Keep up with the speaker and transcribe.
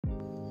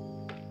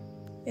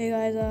Hey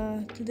guys,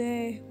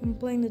 today I'm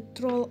playing the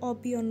troll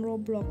obby on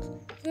Roblox.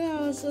 Yeah,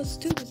 I was so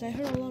stupid. I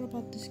heard a lot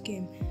about this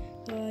game.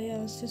 Yeah,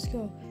 let's just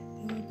go.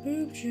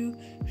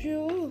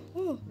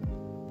 Oh,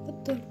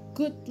 what the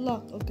good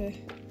luck?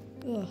 Okay.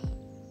 Oh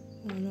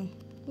no.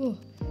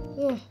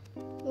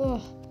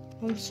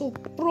 I'm so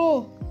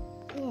pro.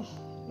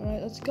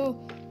 Alright, let's go.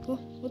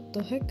 What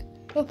the heck?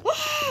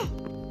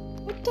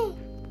 What the?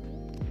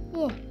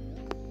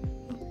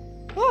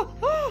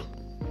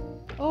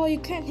 Oh, you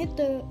can't hit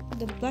the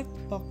black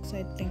box,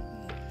 I think.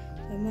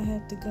 I might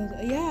have to go.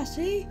 Yeah,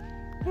 see?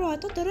 Bro, I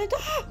thought the red.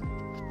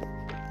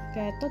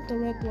 Okay, I thought the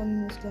red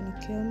one was gonna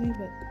kill me,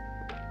 but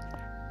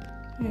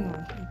hang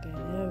on. Okay,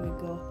 there we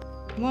go.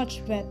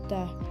 Much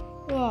better.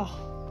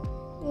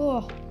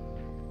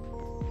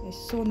 I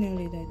so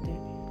nearly died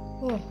there.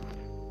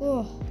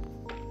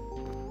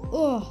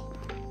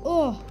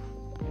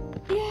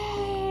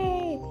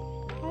 Yay!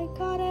 I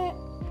got it.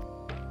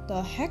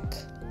 The heck?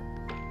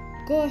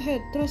 Go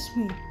ahead, trust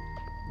me.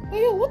 Oh,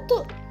 yo, what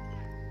the?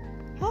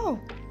 How?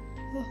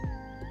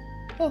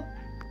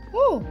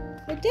 Oh,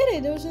 I did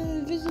it. There was an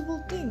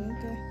invisible thing.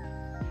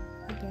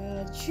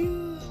 Okay,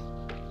 chew.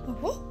 Oh,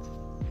 what?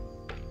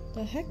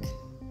 The heck?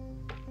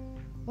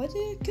 Why did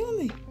it kill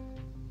me?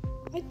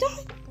 I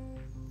died.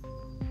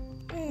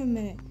 Wait a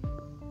minute.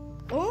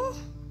 Oh?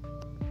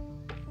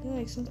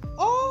 Like something.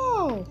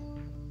 Oh,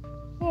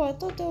 I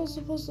thought that was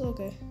supposed to.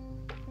 Okay,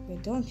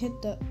 don't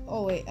hit the.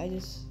 Oh wait,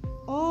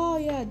 Oh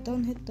yeah,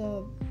 don't hit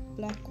the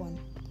black one.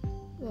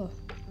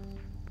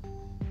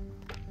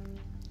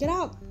 Get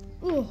out!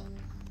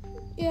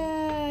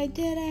 Yeah, I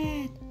did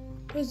it!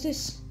 What's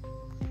this?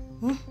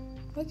 Huh?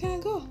 Where can I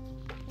go?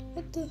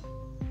 What the?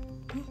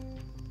 Huh?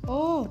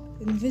 Oh,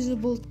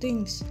 invisible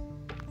things.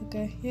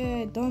 Okay,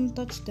 yeah, don't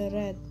touch the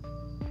red.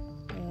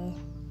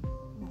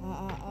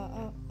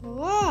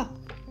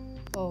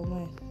 Oh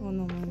man, oh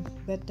no man,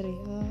 battery.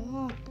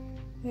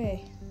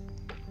 Hey,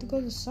 to go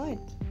to the side.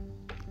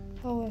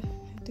 Oh, I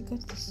have to go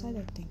to the side,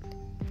 I think.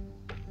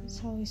 That's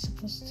how we're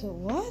supposed to.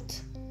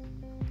 What?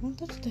 Don't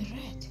touch the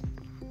red.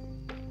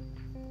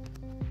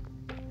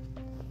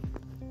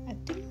 I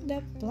think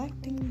that black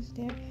thing is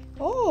there.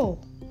 Oh!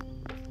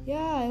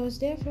 Yeah, it was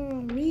there for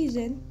a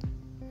reason.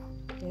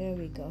 There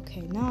we go.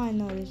 Okay, now I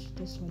know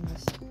this one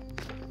is.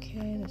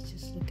 Okay, let's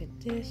just look at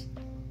this.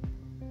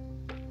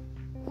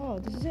 Oh,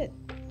 this is it.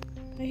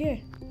 Right here.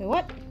 Wait,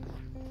 what?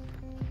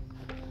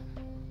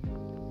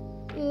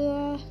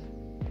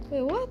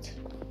 Wait, what?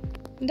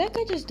 That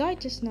guy just died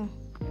just now.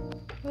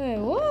 Wait,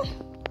 what?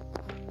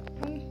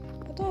 I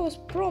thought it was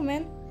pro,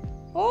 man.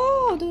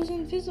 Oh, there was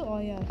invisible. Oh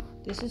yeah,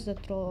 this is the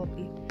troll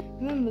obby.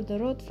 Remember the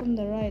road from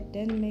the right,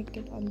 then make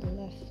it on the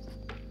left.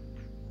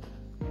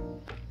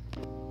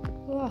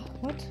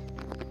 What?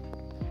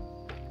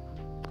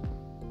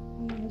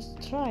 Let's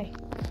try.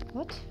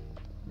 What?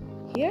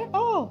 Here?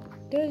 Oh,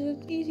 there's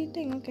an easy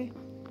thing.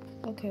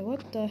 Okay,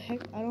 what the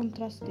heck? I don't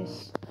trust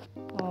this.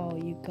 Oh,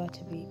 you got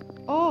to be.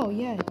 Oh,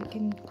 yeah, you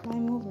can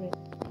climb over it.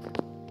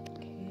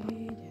 Okay, there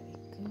we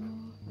go.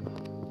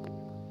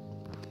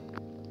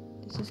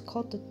 This is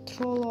called the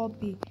troll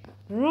obby.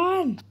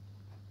 Run!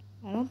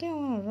 I don't think I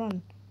want to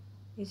run.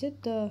 Is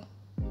it the.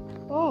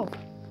 Oh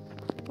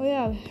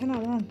yeah, I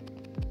cannot run.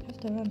 I have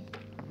to run.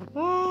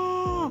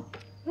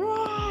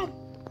 Run!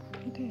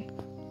 Okay.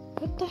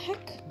 What the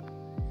heck?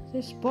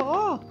 This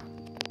ball.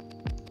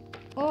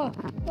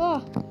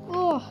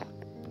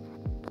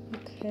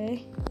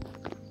 Okay.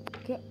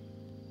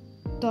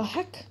 The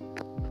heck?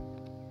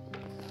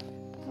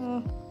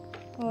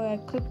 Oh, I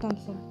clicked on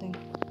something.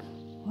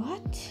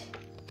 What?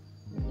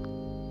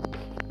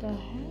 The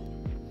heck?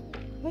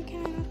 Why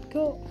can I not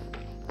go?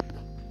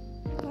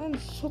 I'm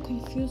so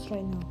confused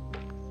right now.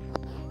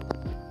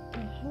 The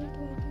hell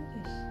do I do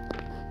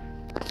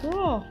this?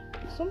 Bro,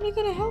 somebody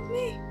gonna help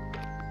me?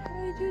 How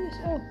do I do this?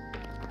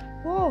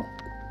 Whoa.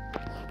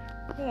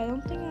 Yeah, I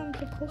don't think I'm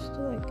supposed to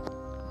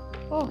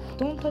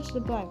don't touch the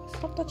black.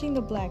 Stop touching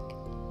the black.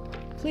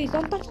 Please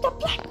don't touch the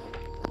black.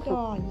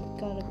 Oh, you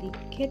gotta be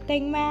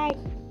kidding me.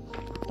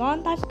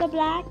 Don't touch the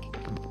black.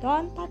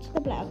 Don't touch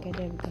the black. Okay,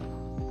 there we go.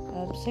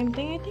 Same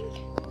thing, I think.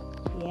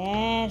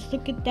 Yes,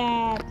 look at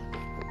that.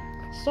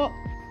 So,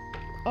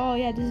 oh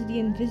yeah, this is the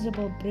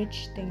invisible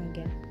bridge thing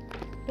again.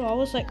 So I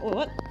was like,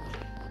 what?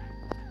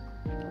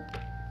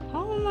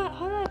 How did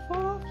I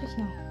fall off just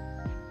now?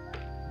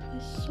 I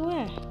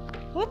swear.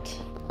 What?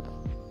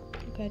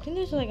 Okay, I think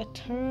there's like a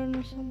turn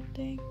or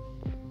something.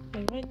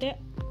 Like right there.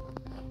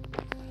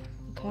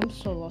 Okay, I'm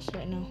so lost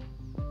right now.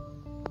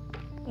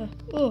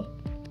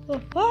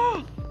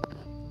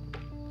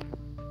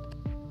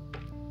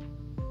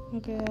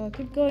 Okay,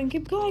 keep going.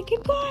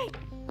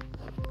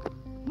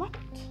 What?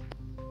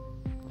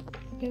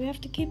 Okay, we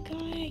have to keep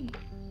going.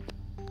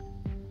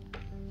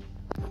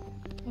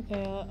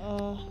 Okay,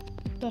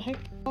 what the heck?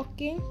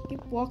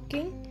 Keep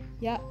walking.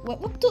 Yeah,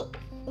 what the?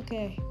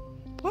 Okay,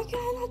 why can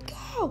I not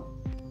go?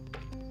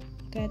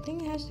 Okay, I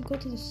think it has to go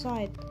to the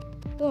side.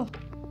 What?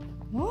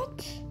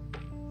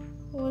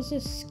 What was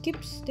this?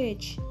 Skip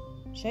stage.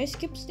 Should I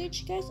skip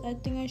stage, guys? I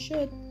think I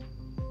should.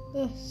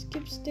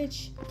 Skip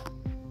stage.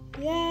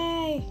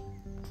 Yay!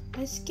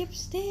 I skipped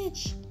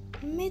stage.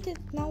 I made it.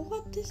 Now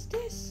what is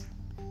this?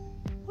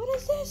 What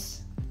is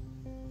this?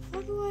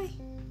 How do I...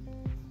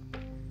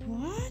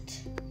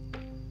 What?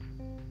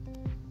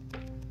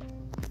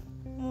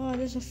 Oh,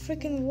 there's a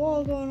freaking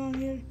wall going on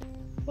here.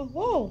 Oh,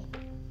 whoa!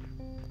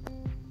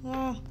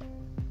 Ah,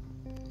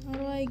 how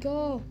do I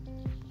go?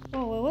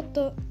 Oh, wait, what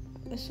the?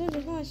 I saw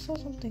just now. I saw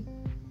something.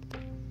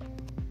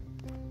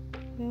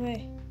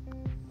 Wait.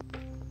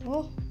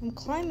 Oh, I'm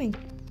climbing.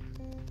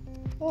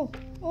 Oh.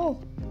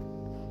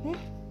 Huh?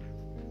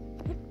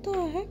 What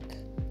the heck?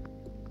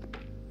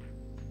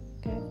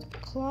 Okay, I have to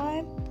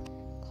climb.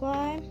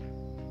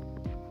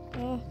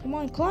 Come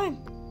on, climb.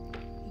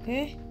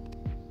 Okay.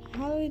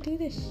 How do we do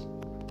this?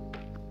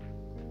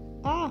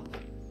 Ah!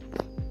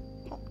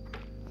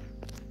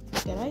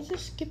 Did I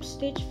just skip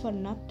stage for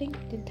nothing?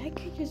 Did that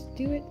guy just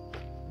do it?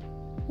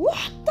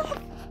 What the?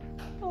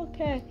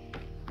 Okay.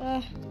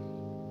 How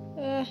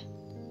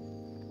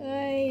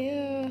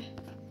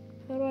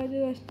do I do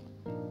this?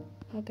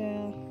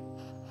 Okay.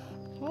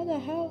 How the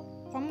hell?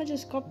 I'm gonna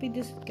just copy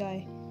this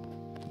guy.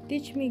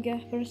 Teach me, guy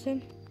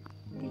person.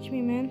 Teach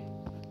me, man.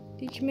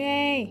 Teach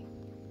me.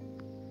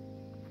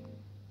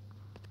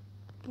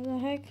 What the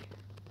heck?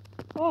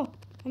 Oh,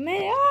 I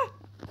made it. Ah!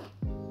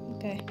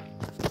 Okay.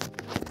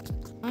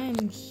 I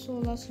am so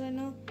lost right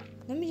now.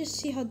 Let me just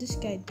see how this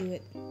guy do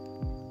it.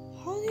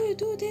 How do you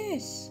do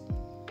this?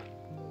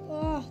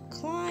 Oh,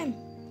 climb.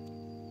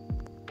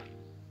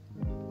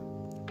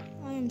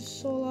 I am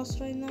so lost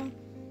right now.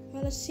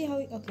 Well, let's see how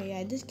he... Okay,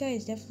 yeah, this guy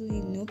is definitely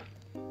a noob.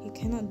 He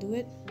cannot do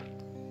it.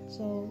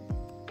 So,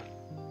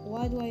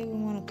 why do I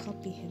even want to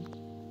copy him?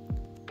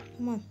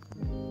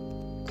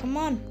 Come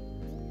on.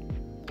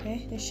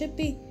 Okay, there should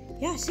be...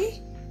 Yeah,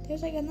 see?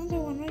 There's like another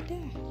one right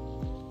there.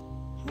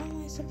 How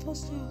am I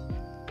supposed to...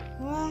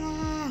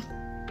 Ah!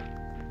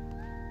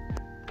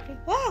 Okay.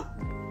 Ah!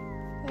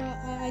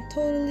 I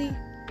totally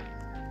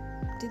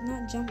did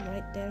not jump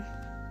right there.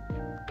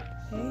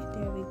 Okay,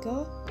 there we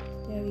go.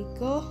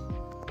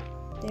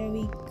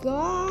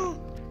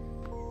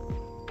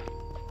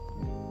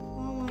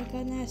 Oh my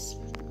goodness.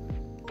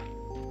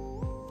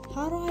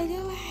 How do I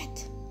do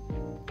it?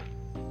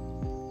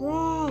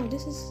 Bro,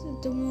 this is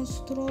the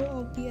most troll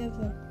obby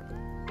ever.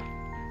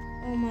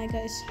 Oh my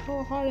god, it's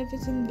so hard if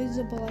it's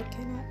invisible. I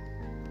cannot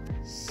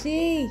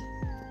see.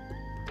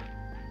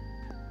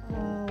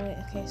 Oh wait,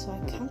 okay, so I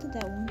counted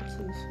that 1,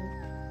 2,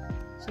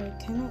 so it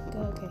cannot go.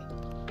 Okay,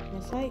 and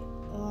if I...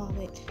 Oh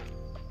wait.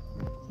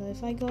 So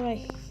if I go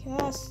right...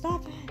 Oh,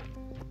 stop it!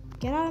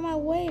 Get out of my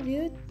way,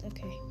 dude!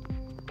 Okay.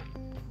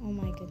 Oh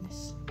my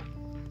goodness.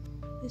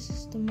 This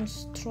is the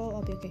most troll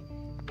obby. Okay.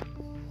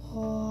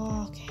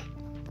 Oh, okay.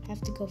 I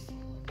have to go...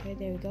 Okay,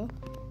 there we go.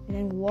 And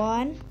then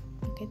 1.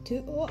 Okay,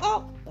 2.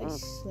 Oh! I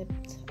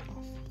slipped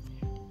off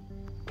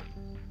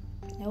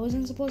there. That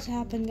wasn't supposed to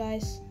happen,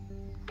 guys.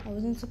 I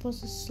wasn't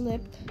supposed to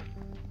slip.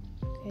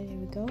 Okay, there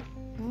we go.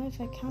 Now if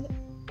I count it...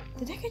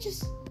 Did that guy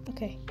just...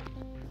 Okay.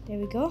 There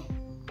we go.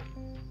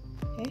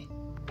 Okay.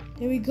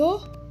 There we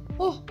go.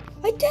 Oh!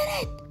 I did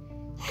it!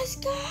 Let's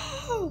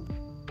go!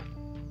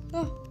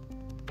 Oh!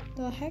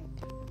 The heck?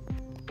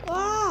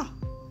 Ah!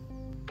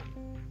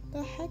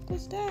 The heck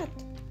was that?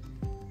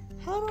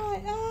 How do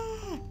I...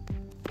 Ah!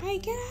 I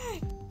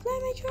cannot!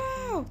 Let me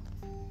through!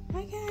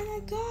 Why can't I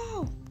not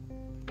go?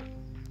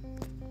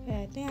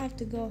 Okay, I think I have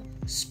to go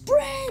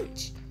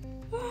sprint!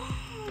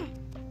 Ah!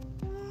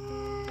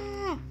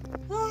 Ah!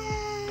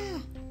 Ah!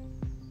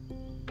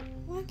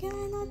 Why can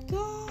I not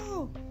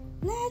go?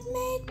 Let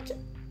me...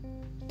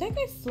 That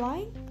guy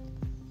flying?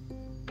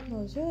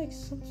 No, is there like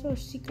some sort of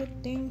secret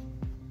thing?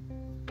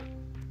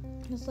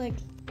 It's like,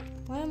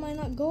 why am I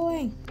not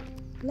going?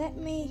 Let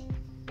me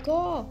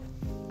go!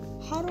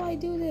 How do I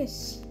do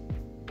this?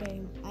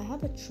 Okay, I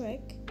have a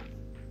trick.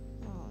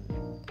 Oh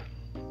no,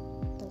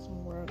 it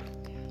doesn't work.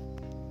 Okay.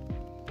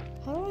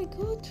 How do I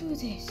go through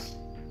this?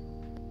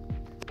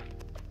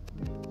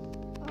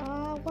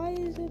 Why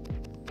is it?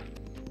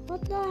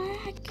 What the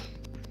heck?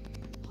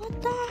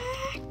 What the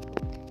heck?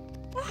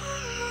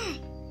 Ah!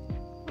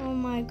 Oh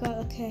my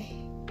god, okay.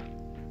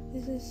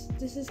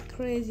 This is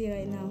crazy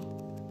right now.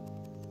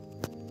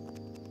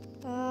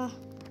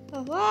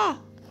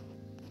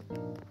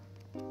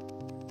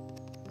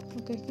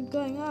 Okay, keep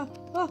going.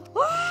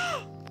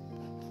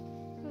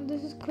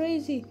 This is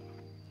crazy.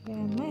 Okay, I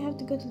might have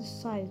to go to the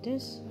side.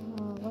 There's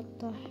what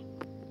the?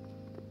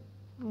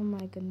 Oh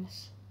my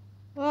goodness.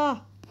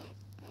 How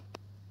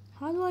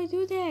do I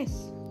do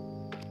this?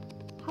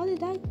 How did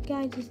that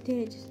guy just did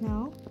it just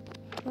now?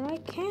 But I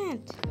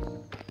can't.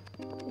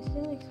 Is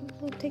there like some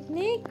sort of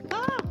technique?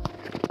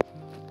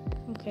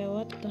 Okay,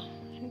 what the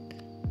heck?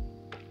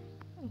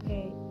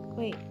 Okay,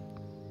 wait.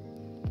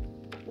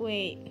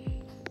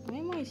 Why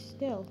am I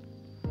still?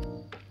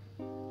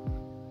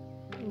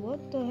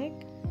 What the heck?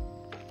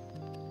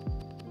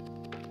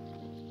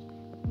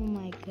 Oh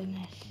my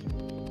goodness.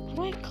 How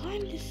do I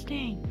climb this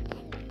thing?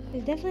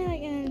 There's definitely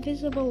like an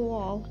invisible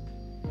wall.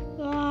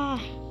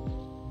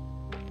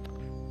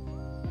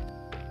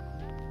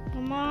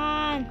 Come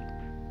on!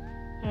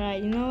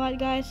 Alright, you know what,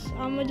 guys?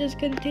 I'm gonna just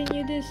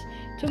continue this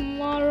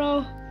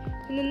tomorrow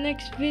in the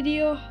next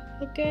video,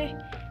 okay?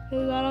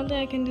 Because I don't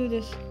think I can do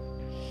this.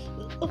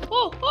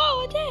 Oh,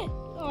 what's that?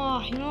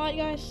 Oh, you know what,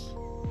 guys?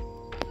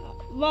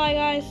 Bye,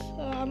 guys.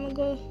 I'm gonna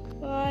go.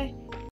 Bye.